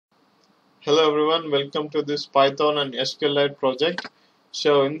Hello everyone, welcome to this Python and SQLite project.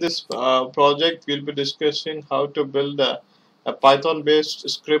 So in this project we'll be discussing how to build a Python based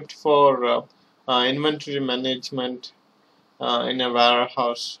script for inventory management in a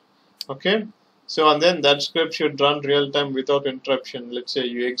warehouse. Okay, so and then that script should run real time without interruption. Let's say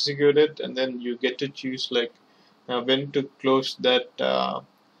you execute it and then you get to choose like when to close that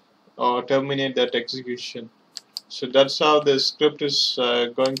or terminate that execution. So that's how the script is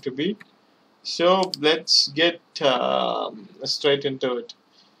going to be. So let's get straight into it.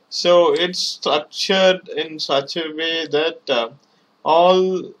 So it's structured in such a way that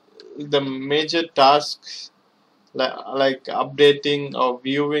all the major tasks like updating or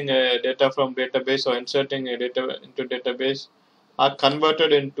viewing a data from database or inserting a data into database are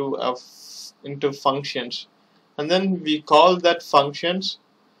converted into into functions, and then we call that functions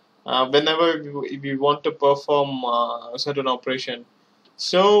whenever we want to perform a certain operation.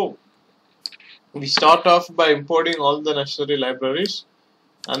 So we start off by importing all the necessary libraries,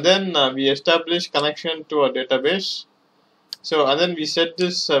 and then we establish connection to a database. So and then we set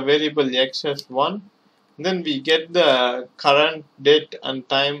this variable x as 1, then we get the current date and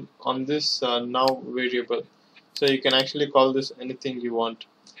time on this now variable. So you can actually call this anything you want,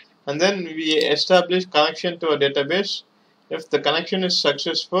 and then we establish connection to a database. If the connection is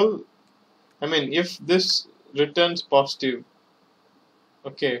successful, if this returns positive,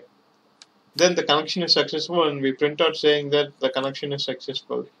 okay, then the connection is successful and we print out saying that the connection is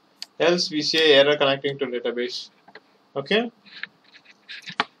successful. Else we say error connecting to database. Okay,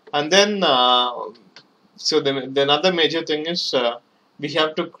 and then so the another major thing is we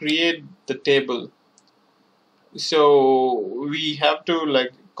have to create the table. So we have to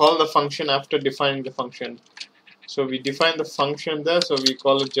like call the function after defining the function. So we define the function there, so we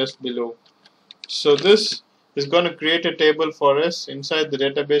call it just below. So this is going to create a table for us inside the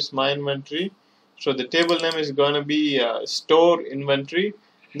database my inventory. So the table name is going to be store inventory.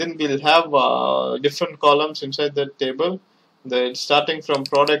 Then we'll have different columns inside that table. Starting from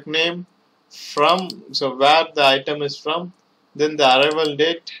product name, so where the item is from, then the arrival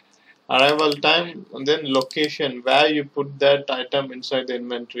date, arrival time, and then location where you put that item inside the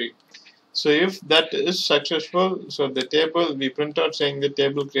inventory. So if that is successful, so the table we print out saying the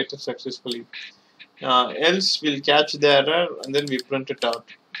table created successfully. Else we'll catch the error and then we print it out.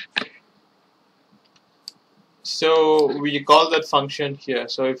 So we call that function here.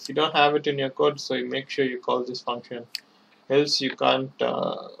 So if you don't have it in your code, so you make sure you call this function, else you can't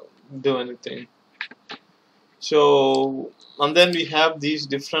do anything. So and then we have these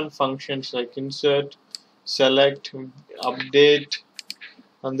different functions like insert, select, update,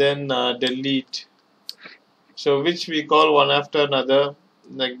 and then delete. So which we call one after another,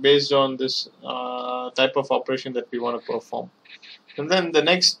 like based on this type of operation that we want to perform. And then the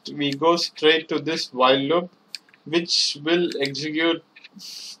next we go straight to this while loop, which will execute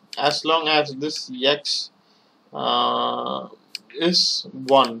as long as this x is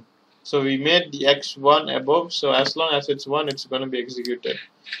 1. So we made the x1 above, so as long as it's 1, it's going to be executed.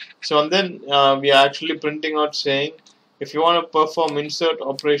 So and then we are actually printing out saying if you want to perform insert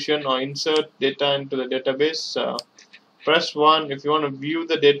operation or insert data into the database, press 1. If you want to view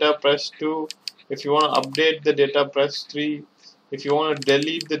the data, press 2. If you want to update the data, press 3. If you want to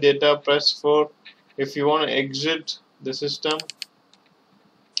delete the data, press 4. If you want to exit the system,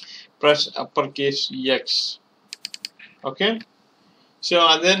 press uppercase X. Okay, so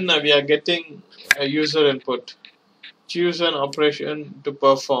and then we are getting a user input. Choose an operation to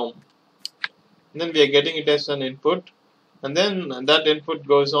perform. And then we are getting it as an input, and then that input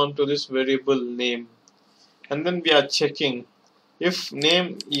goes on to this variable name. And then we are checking if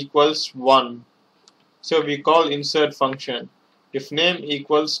name equals 1, so we call insert function. If name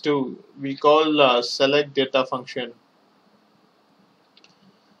equals 2, we call select data function.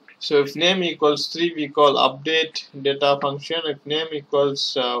 So if name equals 3, we call update data function. If name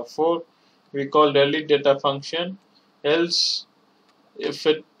equals 4, we call delete data function. Else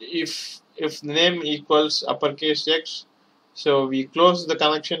if name equals uppercase X, so we close the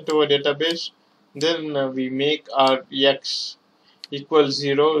connection to a database, then we make our X equals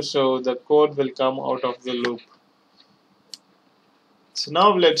 0, so the code will come out of the loop. So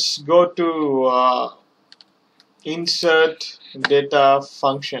now let's go to insert data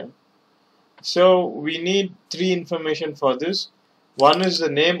function. So we need 3 information for this. One is the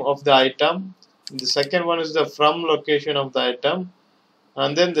name of the item, the second one is the from location of the item,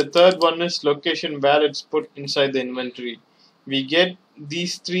 and then the third one is location where it's put inside the inventory. We get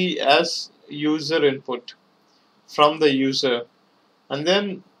these 3 as user input from the user, and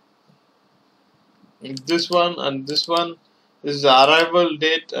then this one and this one This is the arrival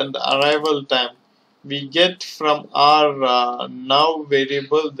date and arrival time we get from our now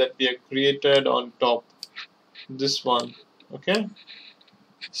variable that we have created on top, this one. Okay,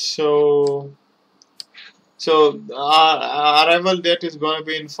 so our arrival date is going to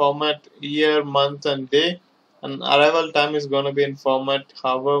be in format year, month and day, and arrival time is going to be in format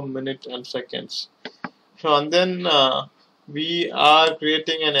hour, minute and seconds. So and then we are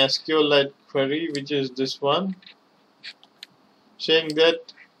creating an SQLite query, which is this one, saying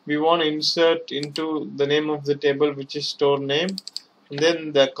that we want to insert into the name of the table, which is store name, and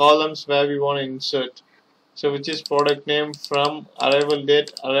then the columns where we want to insert, so which is product name, from, arrival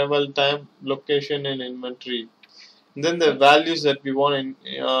date, arrival time, location and inventory. And then the values that we want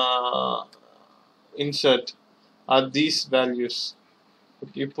to insert are these values.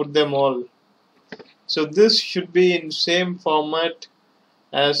 You put them all. So this should be in same format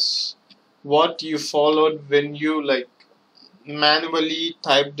as what you followed when you manually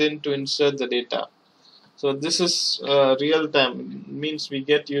typed in to insert the data. So this is real time. It means we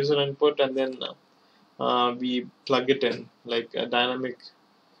get user input and then we plug it in, like a dynamic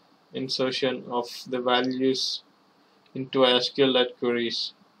insertion of the values into SQLite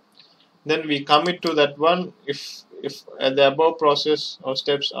queries. Then we commit to that one. If the above process or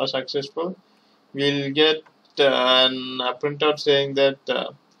steps are successful, we'll get a printout saying that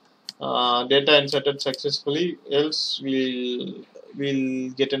data inserted successfully. Else we'll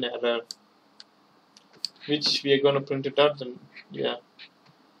get an error, which we are going to print it out. Then yeah,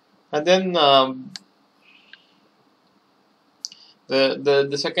 and then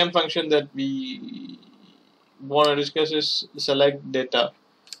the second function that we want to discuss is select data.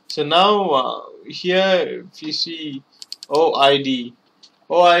 So now here if you see OID.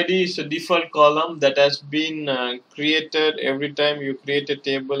 OID is a default column that has been created every time you create a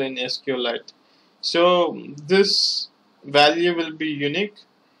table in SQLite. So this value will be unique,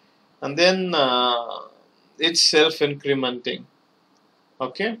 and then it's self-incrementing.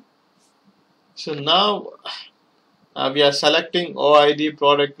 Okay. So now we are selecting OID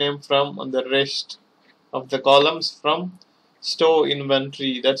product name from the rest of the columns from store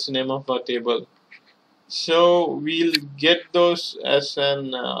inventory. That's the name of our table. So we'll get those as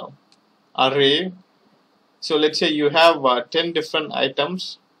an array. So let's say you have 10 different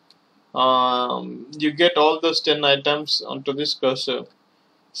items. You get all those 10 items onto this cursor.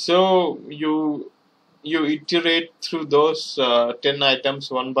 So you iterate through those 10 items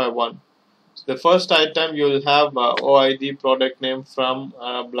one by one. So the first item you will have OID product name from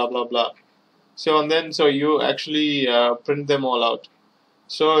blah blah blah. So and then so you actually print them all out.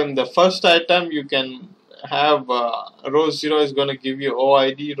 So in the first item you can have row 0 is going to give you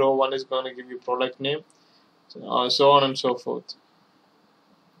OID, row 1 is going to give you product name, so on and so forth.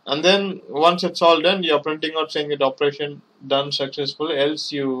 And then once it's all done, you're printing out saying that operation done successfully,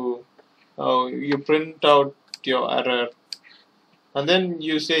 else you print out your error. And then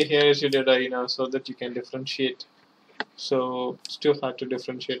you say here is your data, so that you can differentiate. So it's too hard to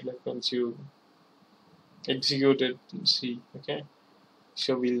differentiate like once you execute it and see. Okay,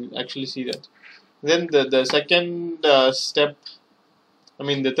 so we'll actually see that. Then the second step,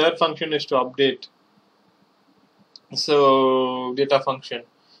 the third function is to update. So data function.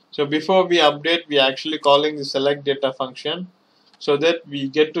 So before we update, we are actually calling the select data function, so that we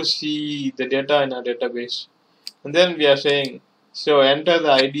get to see the data in our database. And then we are saying, so enter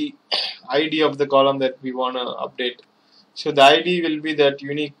the ID of the column that we want to update. So the ID will be that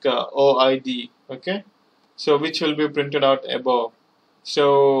unique OID. Okay, so which will be printed out above.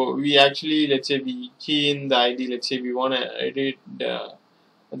 So we actually, let's say we key in the ID. Let's say we want to edit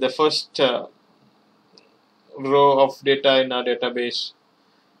the first row of data in our database.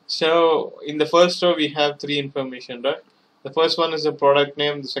 So in the first row we have 3 information, right? The first one is the product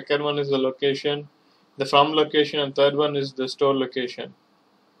name, the second one is the location, the from location, and third one is the store location.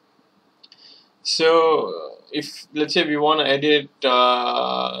 So if let's say we want to edit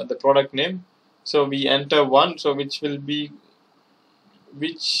the product name, so we enter 1, so which will be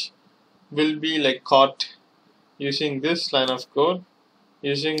like caught using this line of code,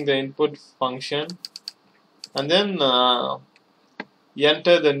 using the input function, and then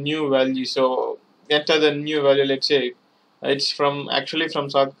enter the new value. So enter the new value, let's say it's actually from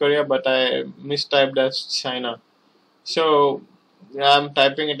South Korea, but I mistyped as China, so I'm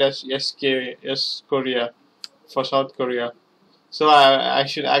typing it as S Korea for South Korea. So I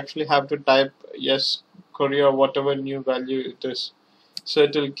should actually have to type yes Korea, whatever new value it is. So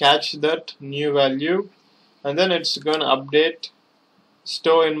it will catch that new value, and then it's going to update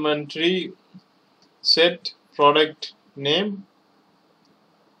store inventory, set product name,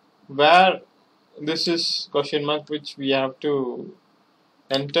 where this is question mark which we have to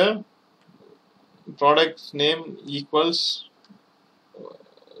enter. Product name equals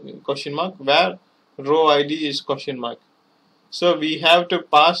question mark, where row ID is question mark. So we have to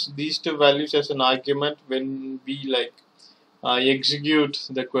pass these two values as an argument when we execute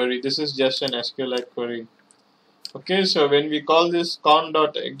the query. This is just an SQLite query. Okay, so when we call this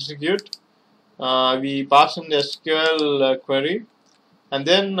con.execute, we pass in the SQL query, and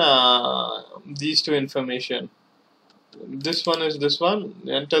then these two information. This one is this one.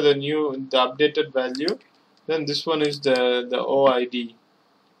 Enter the updated value. Then this one is the OID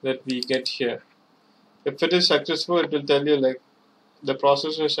that we get here. If it is successful, it will tell you like the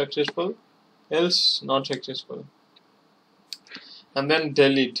process is successful, else not successful. And then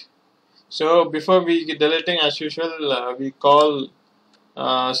delete. So before we get deleting, as usual, we call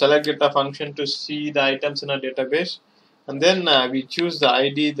select data function to see the items in our database, and then we choose the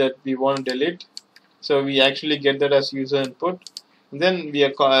ID that we want to delete. So we actually get that as user input, and then we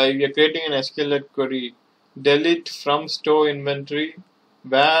are creating an SQLite query, delete from store inventory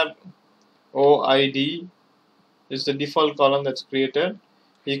where OID is the default column that's created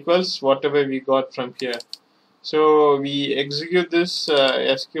equals whatever we got from here. So we execute this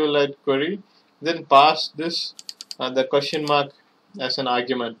SQLite query, then pass this the question mark as an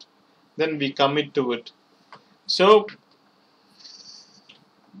argument, then we commit to it. So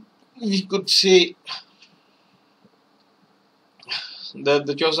we could say that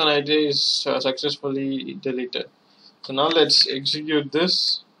the chosen ID is successfully deleted. So now let's execute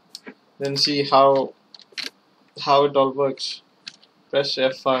this, then see how it all works. Press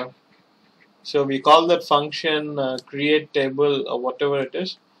F5. So we call that function create table or whatever it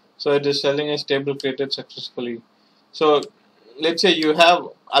is. So it is telling us table created successfully. So let's say you have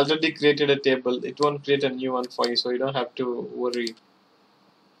already created a table, it won't create a new one for you, so you don't have to worry.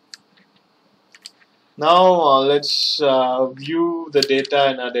 Now let's view the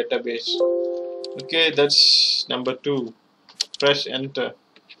data in our database. Okay, that's number 2. Press enter.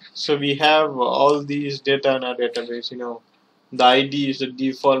 So we have all these data in our database. The ID is the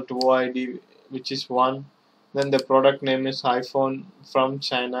default OID, which is 1. Then the product name is iPhone from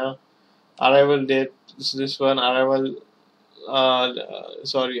China. Arrival date is this one. Arrival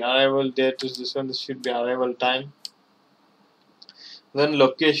date is this one. This should be arrival time. Then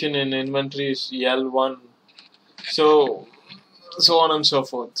location in inventory is L1. So on and so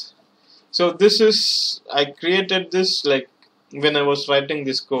forth. So this is, I created this like when I was writing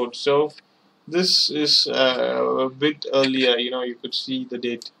this code. So this is a bit earlier, you could see the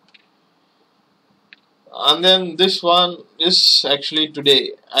date. And then this one is actually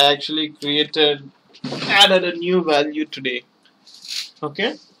today. I actually added a new value today.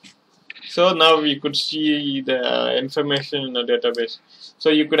 Okay. So now we could see the information in the database. So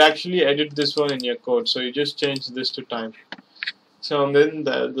you could actually edit this one in your code. So you just change this to time. So then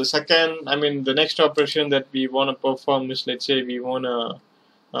the next operation that we want to perform is, let's say we want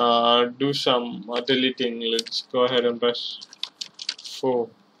to do some deleting. Let's go ahead and press 4.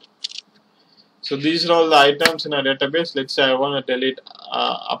 So these are all the items in our database. Let's say I want to delete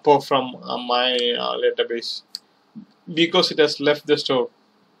Apo from my database because it has left the store.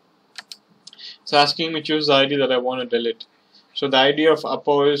 It's asking me to choose the ID that I want to delete. So the ID of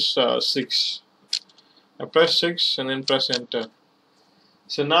Apo is 6. I press 6 and then press enter.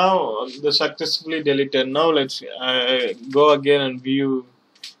 So now the successfully deleted. Now let's go again and view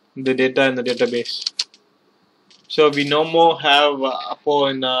the data in the database. So we no more have Apo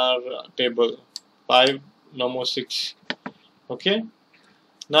in our table. 5, no more 6. Okay.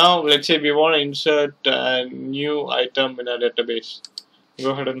 Now let's say we want to insert a new item in our database.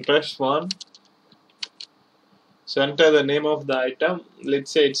 Go ahead and press 1. So enter the name of the item.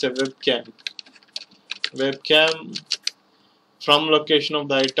 Let's say it's a webcam. Webcam. From location of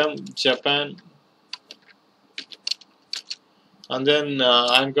the item, Japan, and then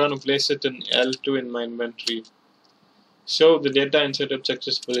I'm going to place it in L2 in my inventory. So the data inserted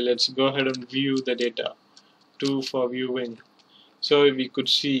successfully. Let's go ahead and view the data. 2 for viewing. So we could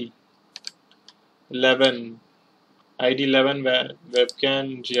see 11, ID 11, where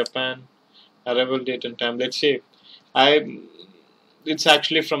webcam, Japan, arrival date and time. Let's say it's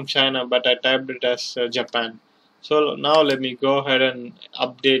actually from China, but I typed it as Japan. So now let me go ahead and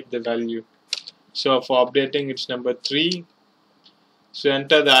update the value. So for updating, it's number 3. So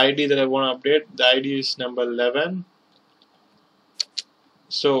enter the ID that I want to update. The ID is number 11.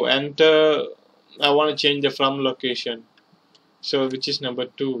 So enter, I want to change the from location. So which is number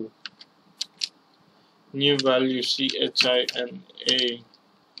 2. New value CHINA.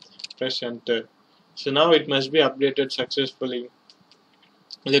 Press enter. So now it must be updated successfully.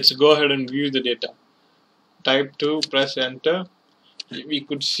 Let's go ahead and view the data. Type 2, press enter. We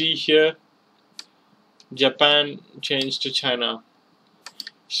could see here Japan changed to China.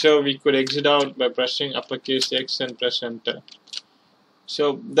 So we could exit out by pressing uppercase X and press enter.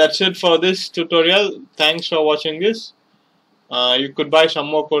 So that's it for this tutorial. Thanks for watching this. You could buy some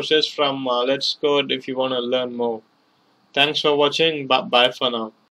more courses from Let's Code if you want to learn more. Thanks for watching. Bye for now.